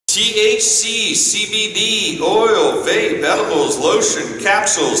THC, CBD, oil, vape, edibles, lotion,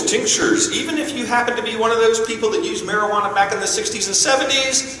 capsules, tinctures. Even if you happen to be one of those people that used marijuana back in the 60s and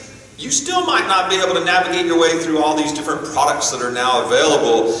 70s, you still might not be able to navigate your way through all these different products that are now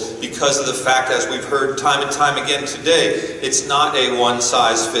available because of the fact, as we've heard time and time again today, it's not a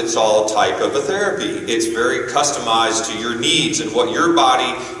one-size-fits-all type of a therapy. It's very customized to your needs and what your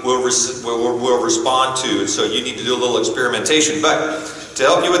body will respond to, and so you need to do a little experimentation. But to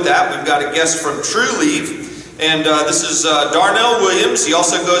help you with that, we've got a guest from Trulieve, and this is Darnell Williams. He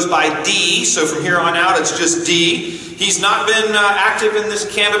also goes by D, so from here on out it's just D. He's not been active in this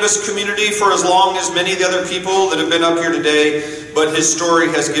cannabis community for as long as many of the other people that have been up here today, but his story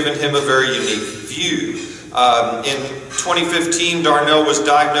has given him a very unique view. In 2015, Darnell was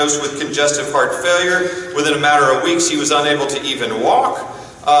diagnosed with congestive heart failure. Within a matter of weeks, he was unable to even walk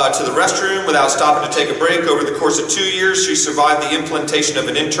to the restroom without stopping to take a break. Over the course of 2 years, she survived the implantation of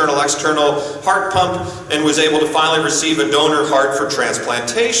an internal-external heart pump and was able to finally receive a donor heart for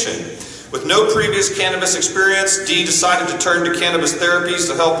transplantation. With no previous cannabis experience, D decided to turn to cannabis therapies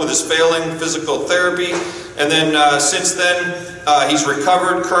to help with his failing physical therapy. And then since then, he's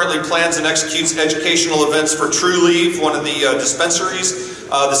recovered, currently plans and executes educational events for Trulieve, one of the dispensaries,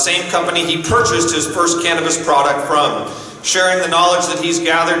 the same company he purchased his first cannabis product from. Sharing the knowledge that he's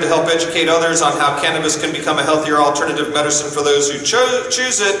gathered to help educate others on how cannabis can become a healthier alternative medicine for those who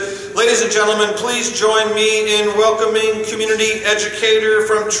choose it. Ladies and gentlemen, please join me in welcoming community educator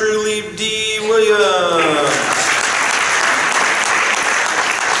from Trulieve, D. Williams.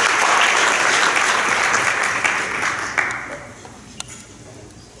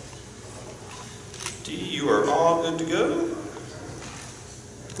 D, you are all good to go?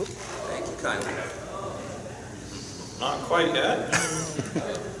 Thank you kindly. Not quite yet.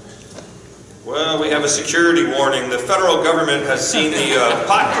 Well, we have a security warning. The federal government has seen the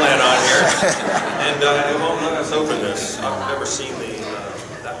pot plant on here, and it won't let us open this. I've never seen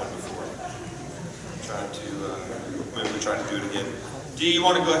that one before. Maybe we'll try to do it again. D, you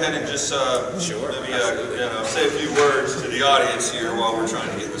want to go ahead and just sure. Maybe say a few words to the audience here while we're trying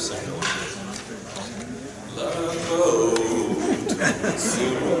to get this thing going.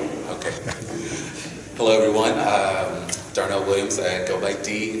 Okay. Hello everyone, Darnell Williams. I go by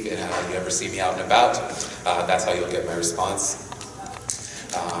D. If you ever see me out and about, that's how you'll get my response.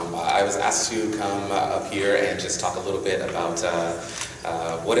 I was asked to come up here and just talk a little bit about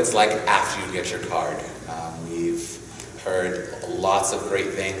what it's like after you get your card. We've heard lots of great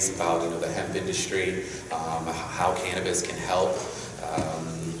things about the hemp industry, how cannabis can help,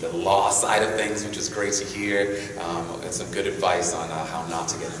 the law side of things, which is great to hear, and some good advice on how not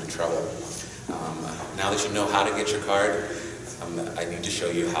to get into trouble. Now that you know how to get your card, I need to show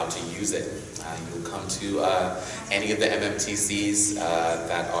you how to use it. You'll come to any of the MMTCs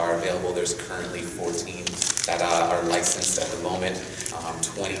that are available. There's currently 14 that are licensed at the moment,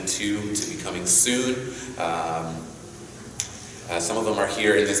 22 to be coming soon. Some of them are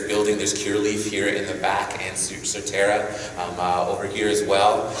here in this building. There's Trulieve here in the back, and Surterra over here as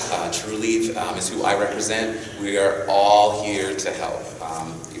well. Trulieve is who I represent. We are all here to help.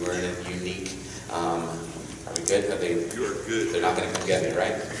 You are in a unique. Are we good? You are good. They're not going to come get me,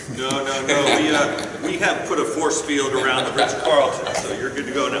 right? No. We have put a force field around the Ritz-Carlton, so you're good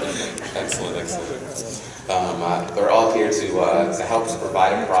to go now. Excellent. We're all here to help to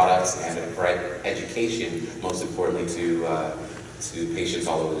provide a product and to provide education, most importantly to patients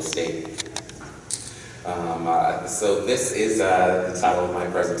all over the state. So this is the title of my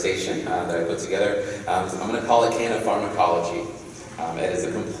presentation that I put together. I'm going to call it Pharmacology. It is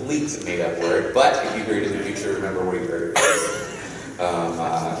a complete made-up word, but if you hear it in the future, remember where you heard it first.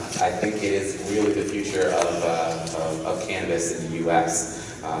 I think it is really the future of cannabis in the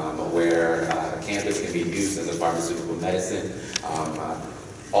U.S., where cannabis can be used as a pharmaceutical medicine,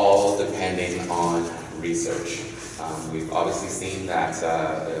 all depending on research. We've obviously seen that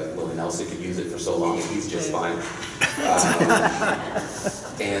Willie Nelson could use it for so long and he's just fine.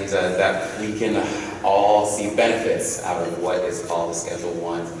 And that we can all see benefits out of what is called a Schedule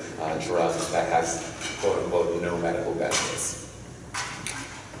I drug that has quote-unquote no medical benefits.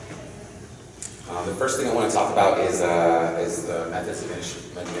 The first thing I want to talk about is the methods of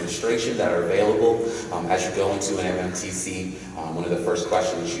administration that are available. As you go into an MMTC, one of the first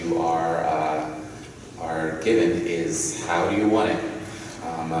questions you are given is, how do you want it?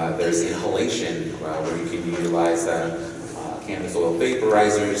 There's inhalation, where you can utilize cannabis oil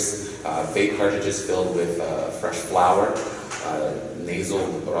vaporizers, vape cartridges filled with fresh flower, nasal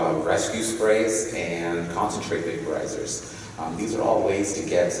rescue sprays, and concentrate vaporizers. These are all ways to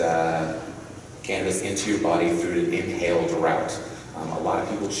get cannabis into your body through an inhaled route. A lot of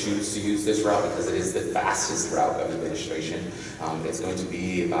people choose to use this route because it is the fastest route of administration. It's going to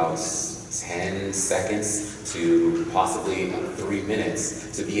be about 10 seconds to possibly 3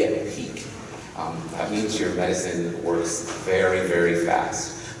 minutes to be at peak. That means your medicine works very, very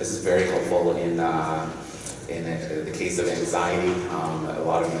fast. This is very helpful in the case of anxiety. A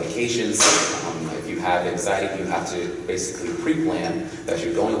lot of medications, if you have anxiety, you have to basically pre-plan that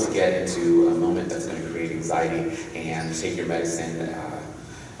you're going to get into a moment that's going to create anxiety and take your medicine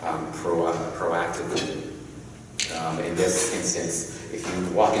proactively. In this instance, if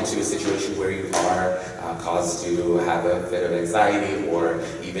you walk into a situation where you are caused to have a fit of anxiety or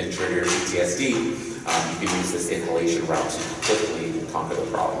even trigger PTSD, you can use this inhalation route to quickly conquer the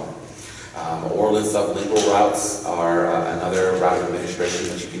problem. Oral and sublingual routes are another route of administration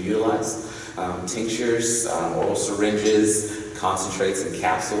that you can utilize. Tinctures, oral syringes, concentrates, and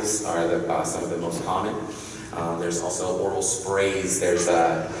capsules are some of the most common. There's also oral sprays. There's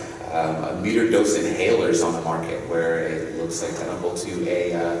meter dose inhalers on the market where it looks identical to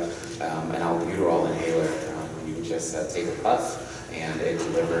an albuterol inhaler. You can just take a puff and it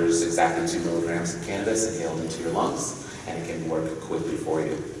delivers exactly 2 milligrams of cannabis inhaled into your lungs, and it can work quickly for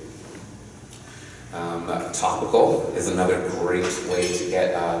you. Topical is another great way to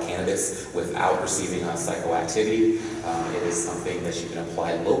get cannabis without receiving psychoactivity. It is something that you can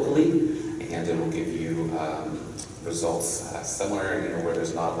apply locally, and it will give you results somewhere where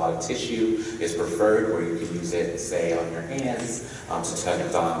there's not a lot of tissue is preferred, where you can use it, say, on your hands to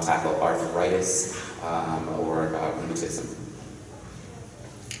tackle arthritis or rheumatism.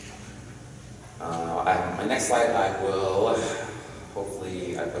 My next slide, I will,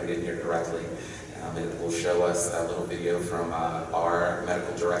 hopefully I put it in here correctly. It will show us a little video from our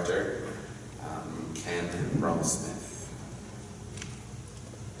medical director, Ken Smith.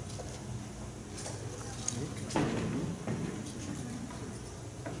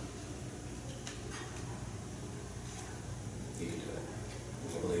 You can do it.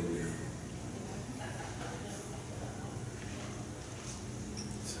 I believe in you.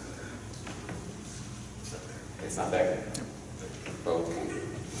 It's not there? Okay.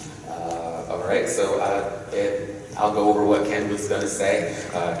 Alright, so I'll go over what Ken was going to say.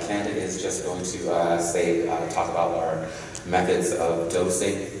 Ken is just going to talk about our methods of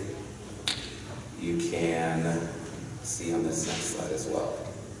dosing. You can see on this next slide as well.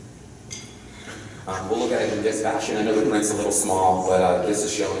 We'll look at it in this fashion. I know the print's a little small, but this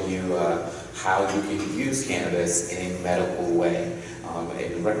is showing you how you can use cannabis in a medical way.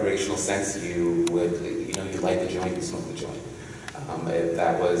 In a recreational sense, you light the joint, you smoke the joint.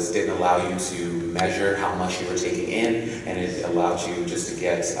 Didn't allow you to measure how much you were taking in, and it allowed you just to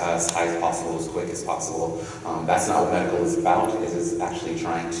get as high as possible, as quick as possible. That's not what medical is about. It is actually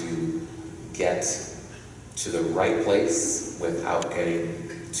trying to get to the right place without getting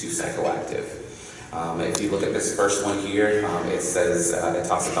too psychoactive. If you look at this first one here, it says, it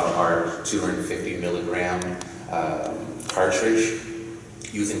talks about our 250 milligram cartridge.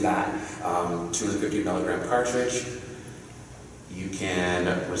 Using that 250 milligram cartridge, you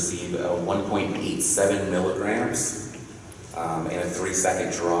can receive 1.87 milligrams in a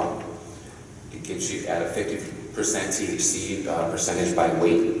 3-second draw. It gives you at a 50% THC percentage by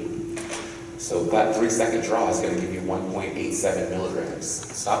weight. So that 3-second draw is going to give you 1.87 milligrams.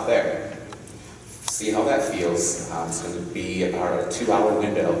 Stop there. See how that feels. It's going to be our 2-hour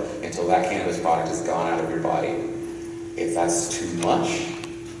window until that cannabis product is gone out of your body. If that's too much,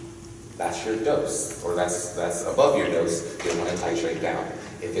 that's your dose, or that's above your dose, you'll want to titrate down.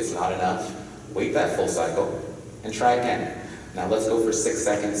 If it's not enough, wait that full cycle and try again. Now let's go for 6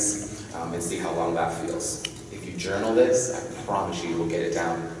 seconds and see how long that feels. If you journal this, I promise you will get it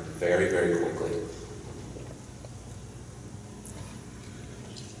down very, very quickly.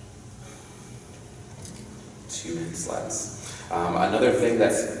 Too many slides. Another thing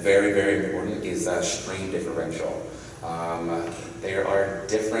that's very, very important is strain differential. There are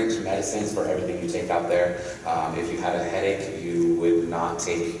different medicines for everything you take out there. If you had a headache, you would not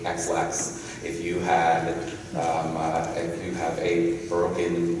take X-Lax. If you have a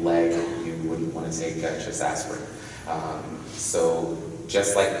broken leg, you wouldn't want to take just aspirin. So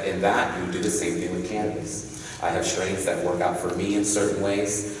just like in that, you would do the same thing with cannabis. I have strains that work out for me in certain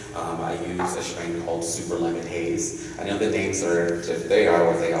ways. I use a strain called Super Lemon Haze. I know the names they are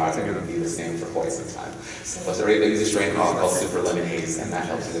what they are. They're going to be the same for quite some time. So I use a strain called Super Lemon Haze, and that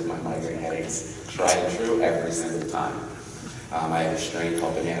helps with my migraine headaches. Tried and true every single time. I have a strain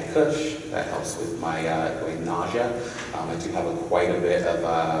called Banana Kush that helps with my nausea. I do have quite a bit of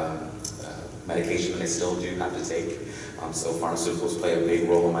medication that I still do have to take. So pharmaceuticals play a big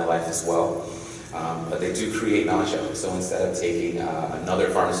role in my life as well. but they do create nausea. So instead of taking another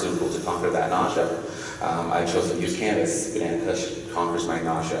pharmaceutical to conquer that nausea, I chose to use cannabis. Banana Kush conquers my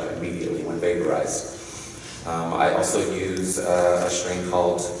nausea immediately when vaporized. I also use a strain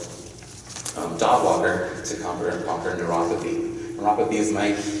called Dog Walker to conquer neuropathy. Neuropathy is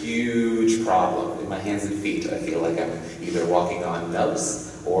my huge problem in my hands and feet. I feel like I'm either walking on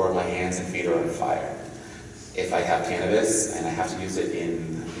nubs or my hands and feet are on fire. If I have cannabis and I have to use it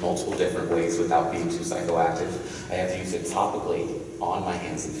in multiple different ways without being too psychoactive, I have to use it topically on my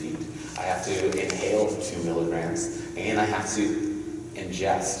hands and feet. I have to inhale 2 milligrams and I have to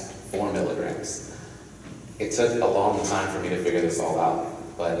ingest 4 milligrams. It took a long time for me to figure this all out,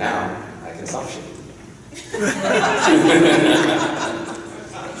 but now I can stop shit.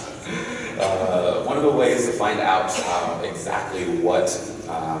 One of the ways to find out exactly what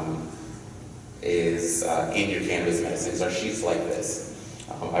is in your cannabis medicines are sheets like this.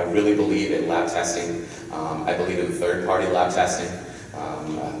 I really believe in lab testing. I believe in third-party lab testing.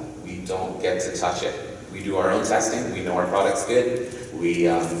 We don't get to touch it. We do our own testing. We know our product's good.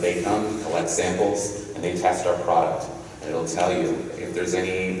 They come, collect samples, and they test our product. And it'll tell you if there's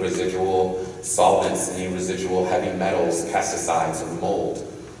any residual solvents, any residual heavy metals, pesticides, or mold.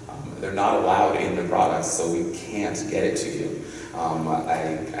 They're not allowed in the products, so we can't get it to you.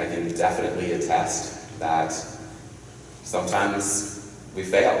 I can definitely attest that sometimes we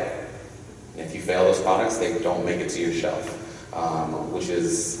fail. If you fail those products, they don't make it to your shelf, which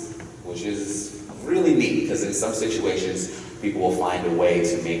is really neat, because in some situations, people will find a way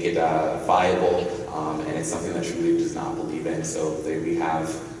to make it viable, and it's something that Trulieve does not believe in. So we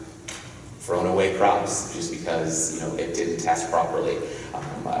have thrown away crops just because it didn't test properly.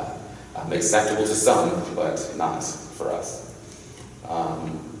 Acceptable to some, but not for us.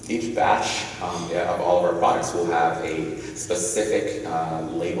 Each batch of all of our products will have a specific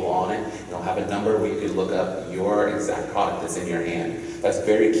label on it. It'll have a number where you can look up your exact product that's in your hand. That's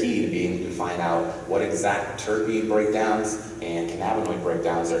very key to being able to find out what exact terpene breakdowns and cannabinoid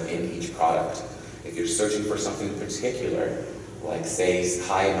breakdowns are in each product. If you're searching for something particular, like say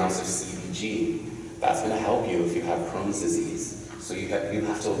high amounts of CBG, that's going to help you if you have Crohn's disease. So you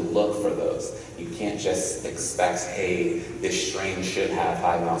have to look for those. You can't just expect, hey, this strain should have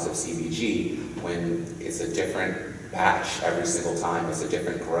high amounts of CBG when it's a different batch every single time. It's a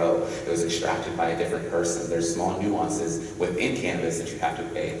different grow. It was extracted by a different person. There's small nuances within cannabis that you have to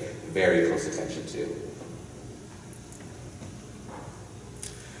pay very close attention to.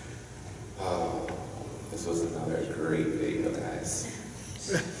 Oh, this was another great video, guys.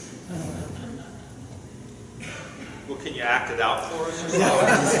 Well, can you act it out for us?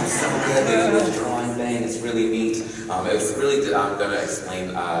 Yeah, it's so good. They do the drawing thing. It's really neat. It's really, I'm going to explain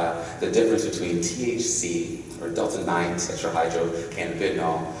the difference between THC, or delta-9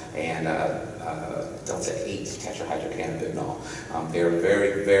 tetrahydrocannabinol, and delta-8 tetrahydrocannabinol. They're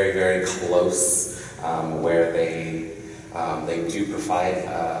very, very, very close, where they do provide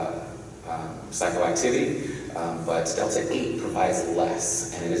psychoactivity, but delta-8 provides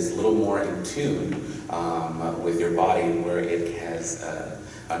less, and it is a little more in tune with your body, where it has the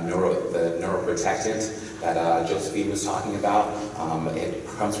neuroprotectant that Josephine was talking about. It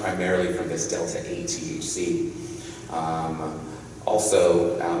comes primarily from this delta-8 THC.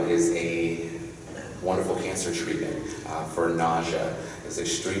 Also, it is a wonderful cancer treatment for nausea. It's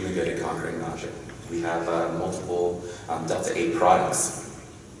extremely good at conquering nausea. We have multiple delta-8 products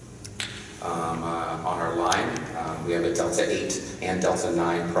on our line. We have a delta-8 and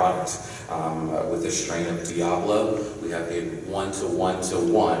delta-9 product. With the strain of Diablo, we have a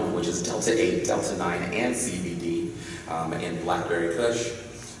 1-to-1-to-1, which is delta-8, delta-9, and CBD in Blackberry Kush.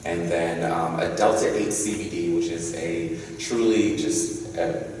 And then a delta-8 CBD, which is a truly just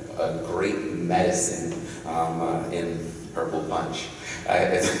a great medicine in Purple Punch.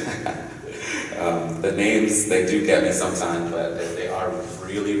 The names, they do get me sometimes, but they are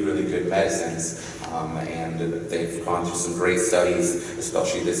really, really good medicines. And they've gone through some great studies,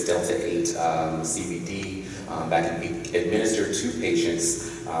 especially this delta-8 CBD that can be administered to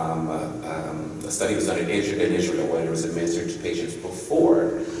patients. A study was done in Israel where it was administered to patients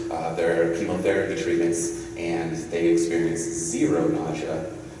before their chemotherapy treatments, and they experienced 0 nausea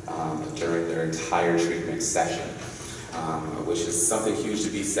during their entire treatment session, which is something huge to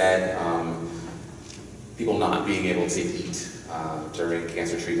be said. People not being able to eat during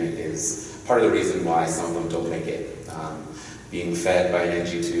cancer treatment is part of the reason why some of them don't make it. Being fed by an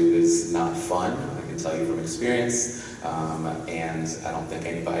NG tube is not fun, I can tell you from experience, and I don't think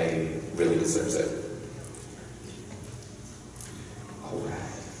anybody really deserves it. All right.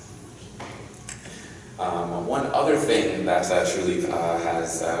 One other thing that Trulieve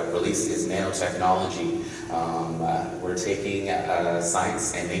has released is nanotechnology. We're taking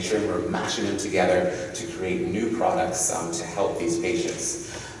science and nature and we're mashing them together to create new products to help these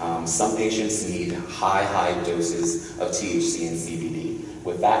patients. Some patients need high doses of THC and CBD.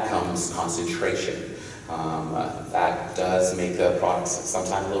 With that comes concentration. That does make the products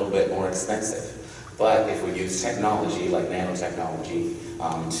sometimes a little bit more expensive. But if we use technology like nanotechnology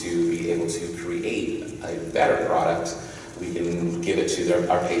to be able to create a better product, we can give it to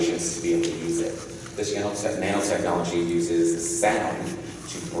our patients to be able to use it. This nanotechnology uses sound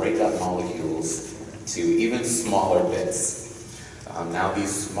to break up molecules to even smaller bits. Now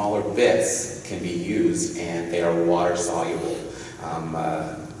these smaller bits can be used and they are water soluble.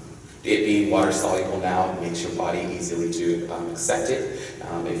 It being water soluble now makes your body easily to accept it.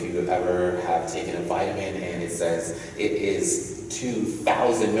 If you ever have taken a vitamin and it says it is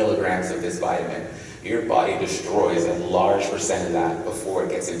 2,000 milligrams of this vitamin, your body destroys a large percent of that before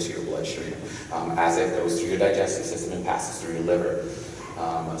it gets into your bloodstream as it goes through your digestive system and passes through your liver.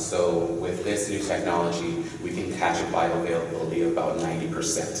 So with this new technology, we can catch a bioavailability of about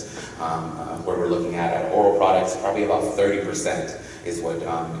 90%. Where we're looking at oral products, probably about 30% is what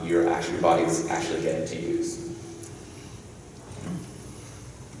your body is actually getting to use.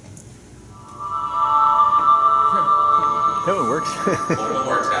 That one works. One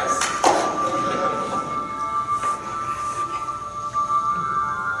more test.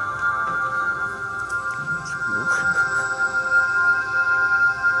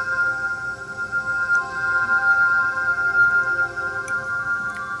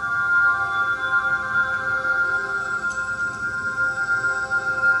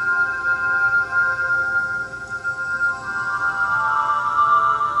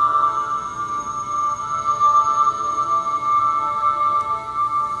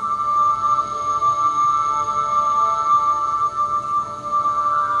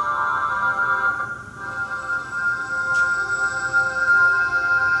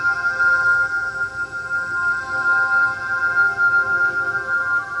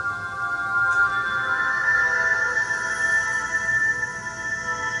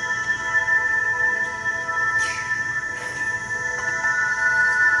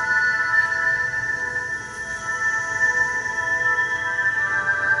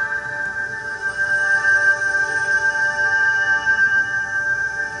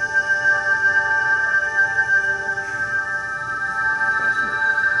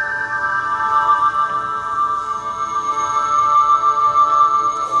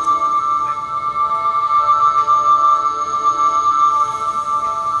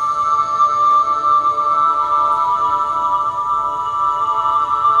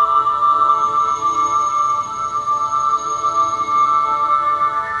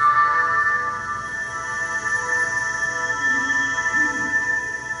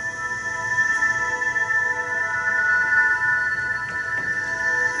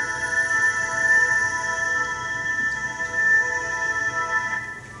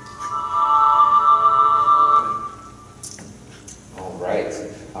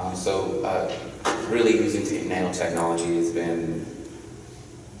 Really using nanotechnology has been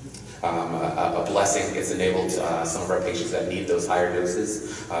a blessing. It's enabled some of our patients that need those higher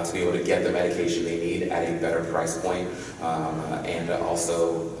doses to be able to get the medication they need at a better price point. And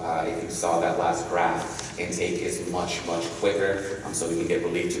also, if you saw that last graph, intake is much quicker, so we can get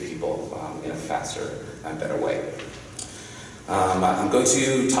relief to people in a faster and better way. I'm going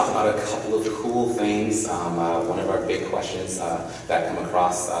to talk about a couple of cool things. One of our big questions that come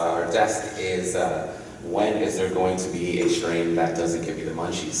across our desk is when is there going to be a strain that doesn't give you the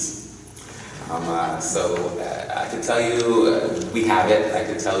munchies? So I can tell you we have it. I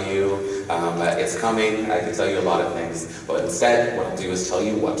can tell you it's coming. I can tell you a lot of things. But instead, what I'll do is tell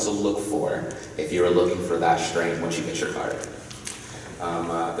you what to look for if you're looking for that strain once you get your card.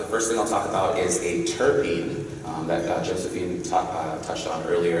 The first thing I'll talk about is a terpene that Josephine touched on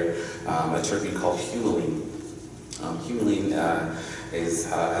earlier, a terpene called humulene. Humulene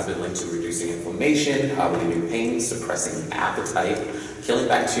has been linked to reducing inflammation, relieving pain, suppressing appetite, killing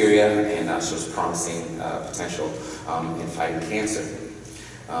bacteria, and shows promising potential in fighting cancer.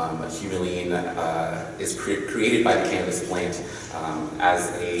 Humulene is created by the cannabis plant as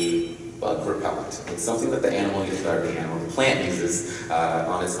a bug repellent. It's something that the plant uses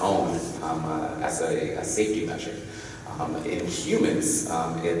on its own as a safety measure. In humans,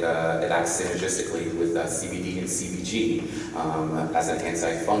 it acts synergistically with CBD and CBG as an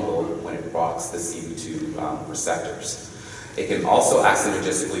antifungal when it blocks the CB2 receptors. It can also act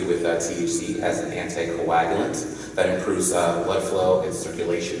synergistically with THC as an anticoagulant that improves blood flow and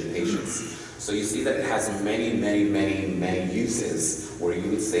circulation in patients. So you see that it has many, many, many, many uses where you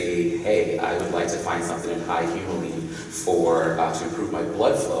would say, hey, I would like to find something in high humulene for to improve my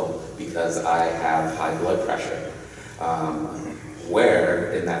blood flow because I have high blood pressure.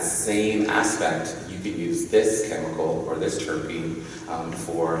 Where in that same aspect, you could use this chemical or this terpene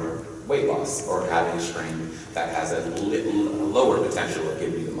for weight loss, or having a strain that has a lower potential of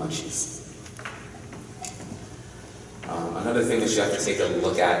giving you the munchies. Another thing that you have to take a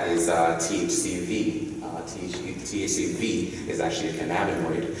look at is THCV. THCV is actually a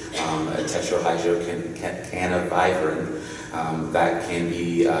cannabinoid, a tetrahydrocannabinoid that can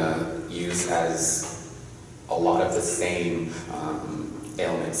be used as a lot of the same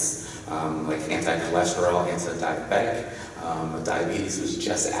ailments, like anti-cholesterol, anti-diabetic. Diabetes was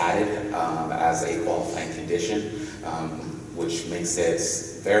just added as a qualifying condition, which makes it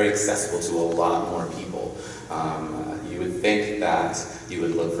very accessible to a lot more people. You would think that you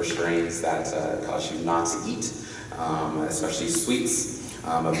would look for strains that cause you not to eat, especially sweets,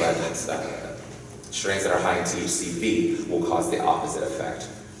 but strains that are high in THCV will cause the opposite effect.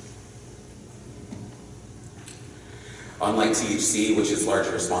 Unlike THC, which is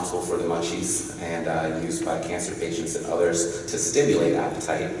largely responsible for the munchies and used by cancer patients and others to stimulate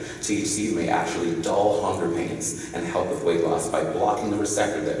appetite, THC may actually dull hunger pains and help with weight loss by blocking the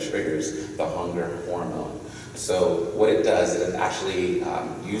receptor that triggers the hunger hormone. So what it does is it actually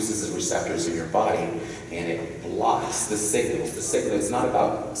uses the receptors in your body and it blocks the signal. The signal is not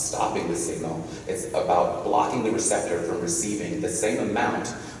about stopping the signal, it's about blocking the receptor from receiving the same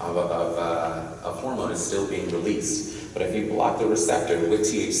amount of hormone is still being released. But if you block the receptor with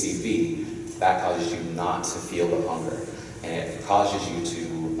THCV, that causes you not to feel the hunger. And it causes you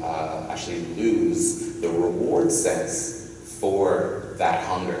to actually lose the reward sense for that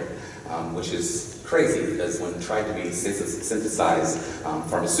hunger, which is crazy because when tried to be synthesized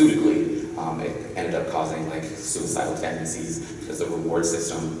pharmaceutically, it ended up causing like suicidal tendencies because the reward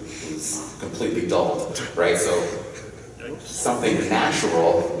system was completely dulled, right? So something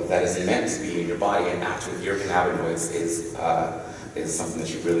natural that is meant to be in your body and act with your cannabinoids is something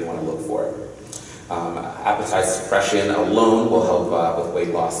that you really want to look for. Appetite suppression alone will help with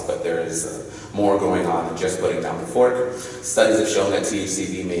weight loss, but there is more going on than just putting down the fork. Studies have shown that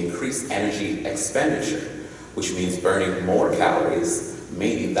THCV may increase energy expenditure, which means burning more calories.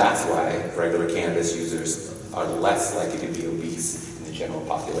 Maybe that's why regular cannabis users are less likely to be obese in the general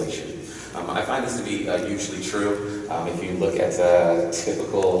population. I find this to be usually true. If you look at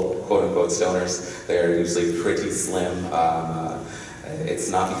typical quote-unquote stoners, they're usually pretty slim. It's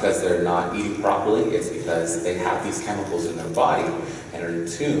not because they're not eating properly, it's because they have these chemicals in their body and are in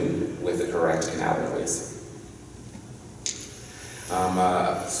tune with the correct cannabinoids.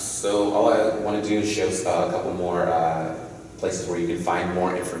 So all I want to do is show a couple more places where you can find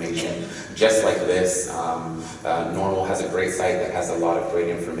more information just like this. Normal has a great site that has a lot of great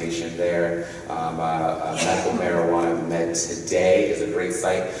information there. Medical Marijuana Med Today is a great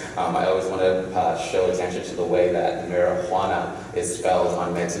site. I always want to show attention to the way that marijuana is spelled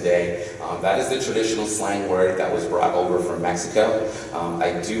on Med Today. That is the traditional slang word that was brought over from Mexico.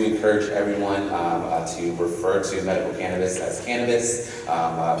 I do encourage everyone to refer to medical cannabis as cannabis.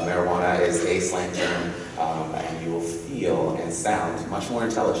 Marijuana is a slang term, and you will feel and sound much more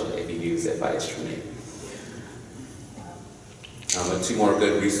intelligent if you use it by its true name. Two more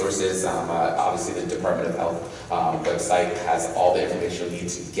good resources. Obviously, the Department of Health website has all the information you need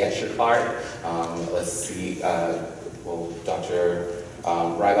to get your card. Let's see, well, Dr.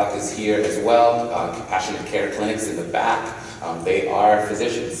 Rybach is here as well. Compassionate Care Clinics in the back. They are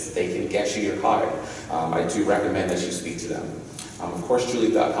physicians. They can get you your card. I do recommend that you speak to them. Of course,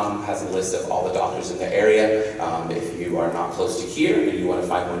 Trulieve.com has a list of all the doctors in the area. If you are not close to here and you want to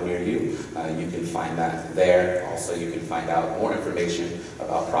find one near you, you can find that there. Also, you can find out more information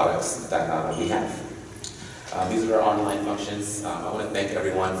about products that we have. These are our online functions. I want to thank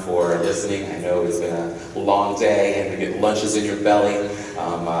everyone for listening. I know it's been a long day and you get lunches in your belly.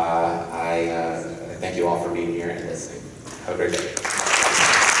 I thank you all for being here and listening. Have a great day.